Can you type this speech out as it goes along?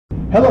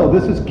Hello,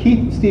 this is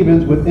Keith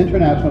Stevens with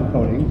International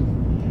Coatings,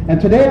 and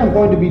today I'm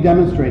going to be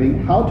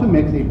demonstrating how to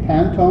mix a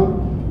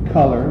Pantone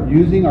color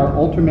using our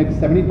UltraMix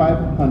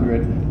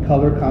 7500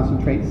 color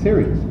concentrate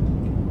series.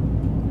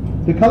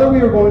 The color we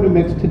are going to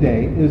mix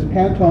today is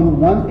Pantone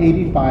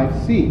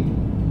 185C,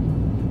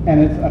 and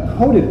it's a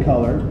coated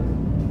color.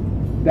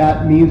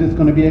 That means it's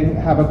going to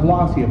have a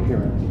glossy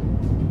appearance.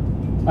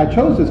 I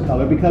chose this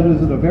color because it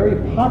is a very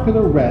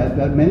popular red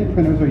that many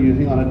printers are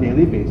using on a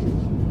daily basis.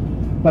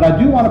 But I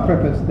do want to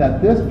preface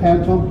that this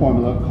Pantone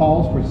formula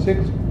calls for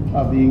 6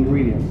 of the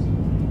ingredients,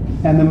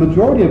 and the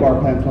majority of our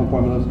Pantone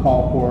formulas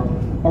call for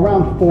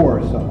around 4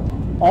 or so.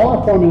 All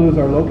our formulas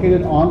are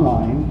located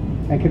online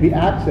and can be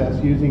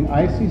accessed using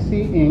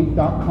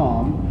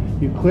ICCINK.com.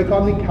 You click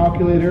on the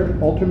calculator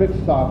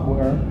UltraMix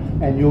software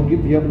and you'll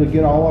be able to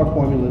get all our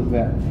formulas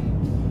there.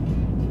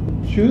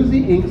 Choose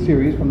the ink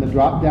series from the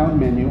drop-down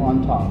menu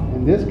on top.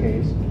 In this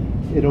case,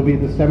 it'll be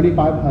the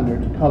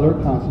 7500 color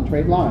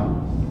concentrate line.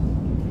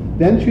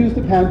 Then choose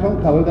the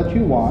Pantone color that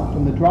you want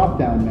from the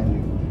drop-down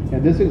menu.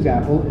 In this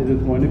example, it is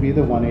going to be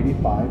the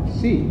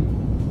 185C.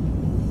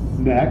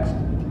 Next,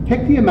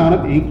 pick the amount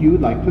of ink you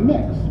would like to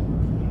mix.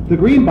 The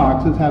green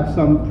boxes have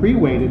some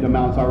pre-weighted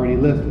amounts already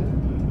listed,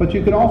 but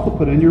you can also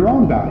put in your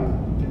own value.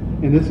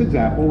 In this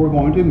example, we're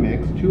going to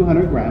mix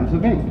 200 grams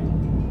of ink.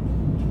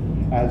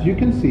 As you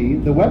can see,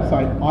 the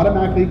website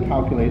automatically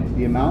calculates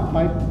the amount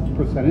by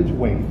percentage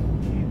weight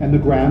and the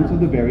grams of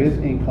the various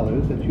ink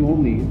colors that you will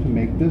need to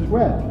make this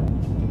red.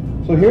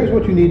 So here's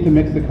what you need to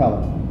mix the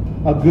color.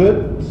 A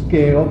good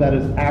scale that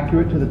is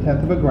accurate to the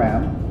 1/10 of a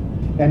gram,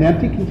 an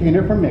empty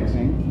container for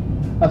mixing,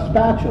 a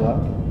spatula,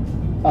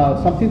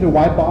 something to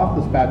wipe off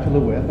the spatula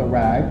with, a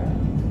rag,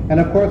 and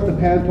of course the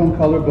Pantone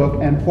color book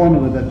and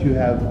formula that you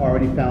have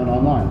already found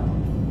online.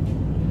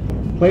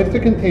 Place the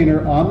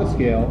container on the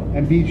scale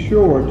and be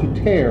sure to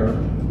tare,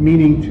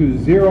 meaning to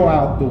zero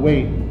out the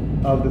weight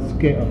of the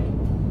scale,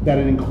 that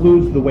it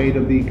includes the weight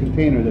of the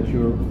container that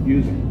you're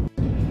using.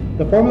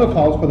 The formula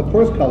calls for the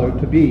first color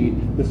to be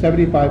the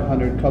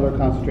 7500 color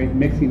concentrate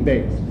mixing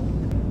base.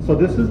 So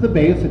this is the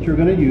base that you're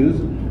going to use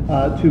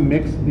to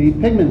mix the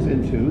pigments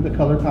into, the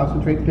color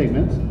concentrate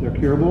pigments. They're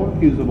curable and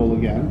fusible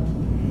again.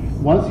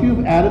 Once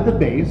you've added the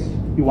base,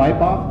 you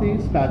wipe off the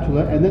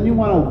spatula and then you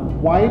want to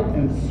wipe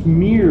and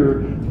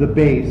smear the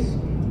base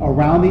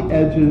around the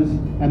edges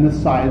and the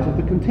sides of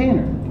the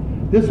container.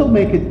 This will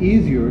make it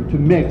easier to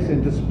mix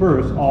and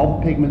disperse all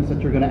the pigments that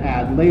you're going to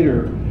add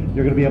later.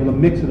 You're going to be able to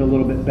mix it a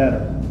little bit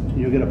better.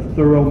 You'll get a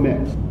thorough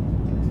mix.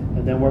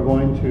 And then we're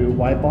going to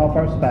wipe off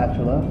our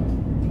spatula,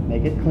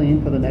 make it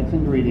clean for the next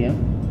ingredient,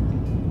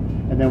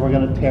 and then we're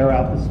going to tare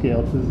out the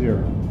scale to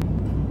 0.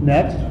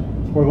 Next,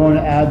 we're going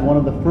to add one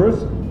of the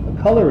first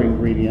color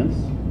ingredients,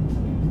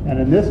 and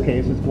in this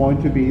case it's going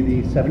to be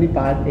the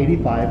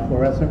 7585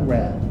 fluorescent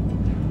red.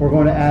 We're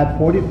going to add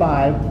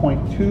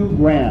 45.2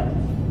 grams.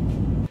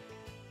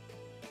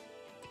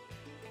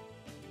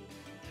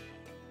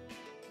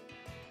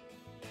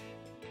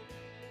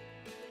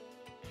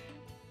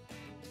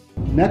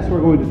 Next,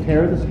 we're going to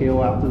tare the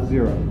scale out to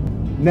 0.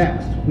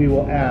 Next, we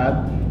will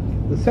add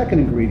the second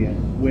ingredient,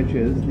 which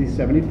is the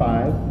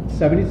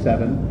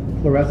 77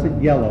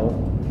 fluorescent yellow,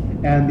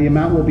 and the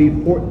amount will be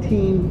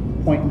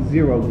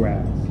 14.0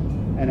 grams.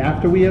 And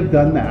after we have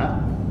done that,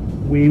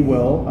 we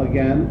will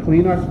again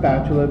clean our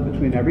spatula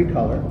between every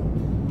color.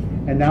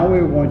 And now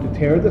we're going to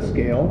tare the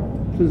scale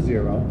to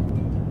 0.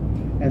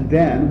 And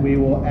then we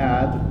will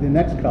add the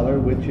next color,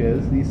 which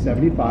is the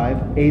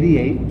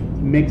 7588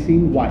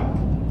 mixing white.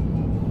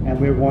 And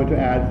we're going to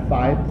add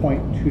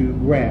 5.2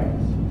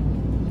 grams.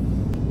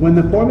 When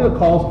the formula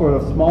calls for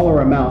a smaller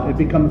amount, it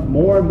becomes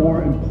more and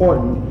more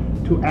important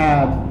to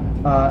add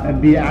and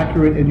be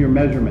accurate in your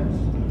measurements,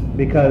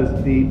 because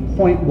the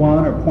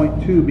 0.1 or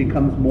 0.2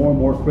 becomes more and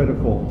more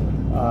critical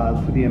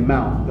to the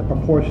amount, the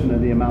proportion of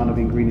the amount of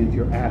ingredients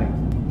you're adding.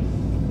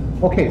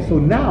 Okay, so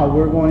now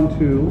we're going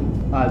to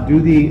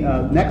do the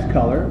next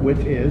color,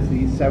 which is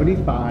the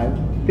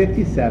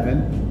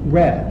 7557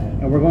 red.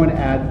 And we're going to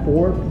add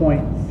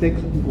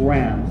 4.6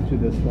 grams to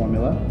this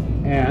formula.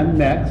 And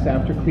next,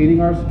 after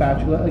cleaning our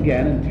spatula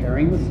again and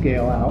tearing the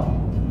scale out,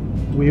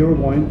 we are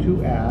going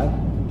to add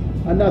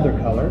another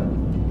color.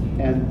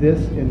 And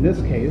in this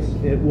case,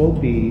 it will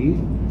be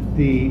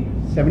the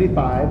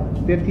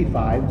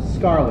 7555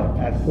 scarlet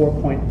at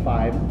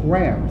 4.5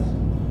 grams.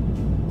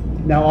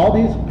 Now, all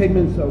these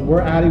pigments we're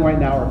adding right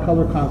now are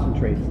color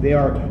concentrates. They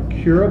are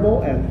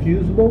curable and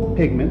fusible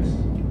pigments.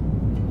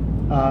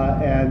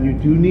 And you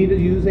do need to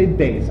use a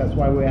base. That's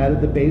why we added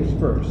the base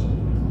first.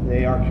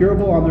 They are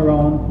curable on their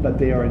own, but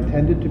they are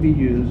intended to be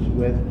used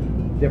with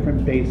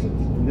different bases.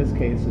 In this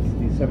case, it's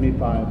the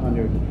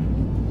 7500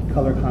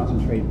 color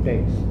concentrate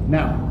base.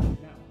 Now,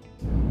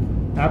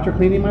 after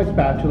cleaning my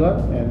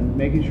spatula and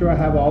making sure I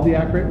have all the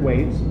accurate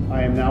weights,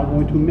 I am now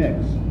going to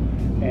mix.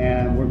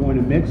 And we're going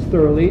to mix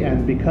thoroughly,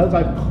 and because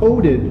I've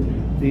coated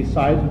the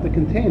sides of the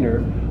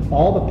container,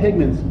 all the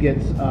pigments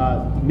gets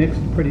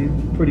mixed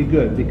pretty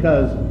good,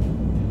 because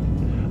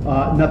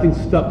nothing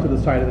stuck to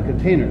the side of the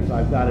containers.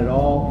 I've got it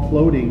all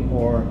floating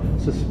or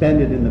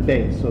suspended in the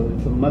base, so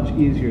it's much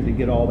easier to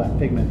get all that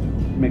pigment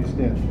mixed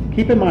in.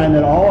 Keep in mind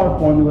that all our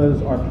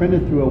formulas are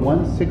printed through a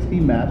 160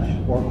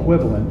 mesh or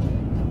equivalent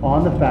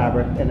on the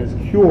fabric and is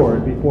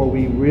cured before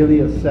we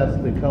really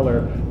assess the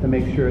color to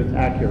make sure it's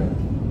accurate.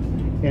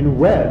 In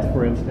reds,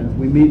 for instance,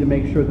 we need to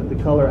make sure that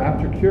the color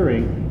after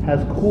curing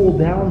has cooled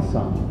down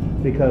some,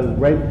 because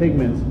red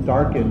pigments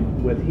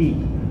darken with heat.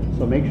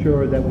 So make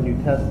sure that when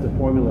you test the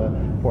formula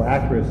for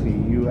accuracy,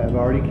 you have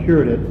already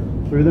cured it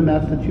through the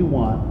mesh that you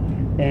want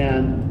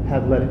and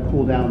have let it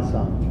cool down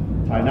some.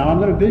 All right, now I'm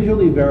going to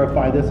visually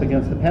verify this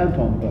against the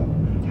Pantone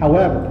book.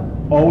 However,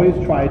 always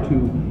try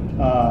to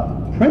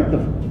print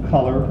the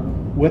color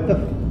with the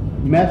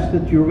mesh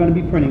that you're going to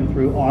be printing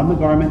through on the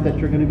garment that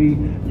you're going to be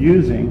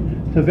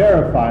using to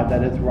verify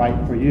that it's right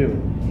for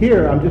you.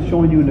 Here, I'm just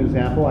showing you an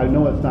example. I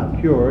know it's not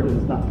cured and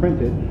it's not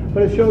printed,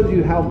 but it shows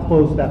you how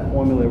close that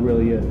formula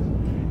really is.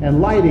 And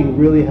lighting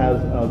really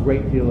has a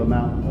great deal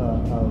amount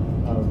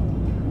of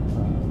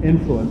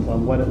influence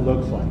on what it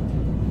looks like.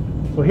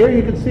 So here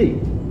you can see,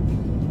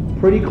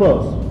 pretty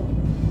close.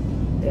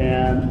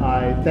 And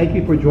I thank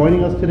you for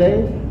joining us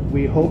today.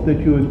 We hope that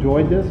you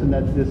enjoyed this and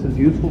that this is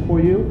useful for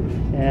you.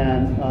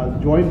 And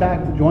join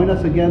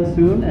us again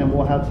soon, and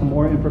we'll have some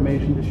more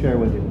information to share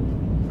with you.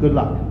 Good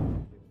luck.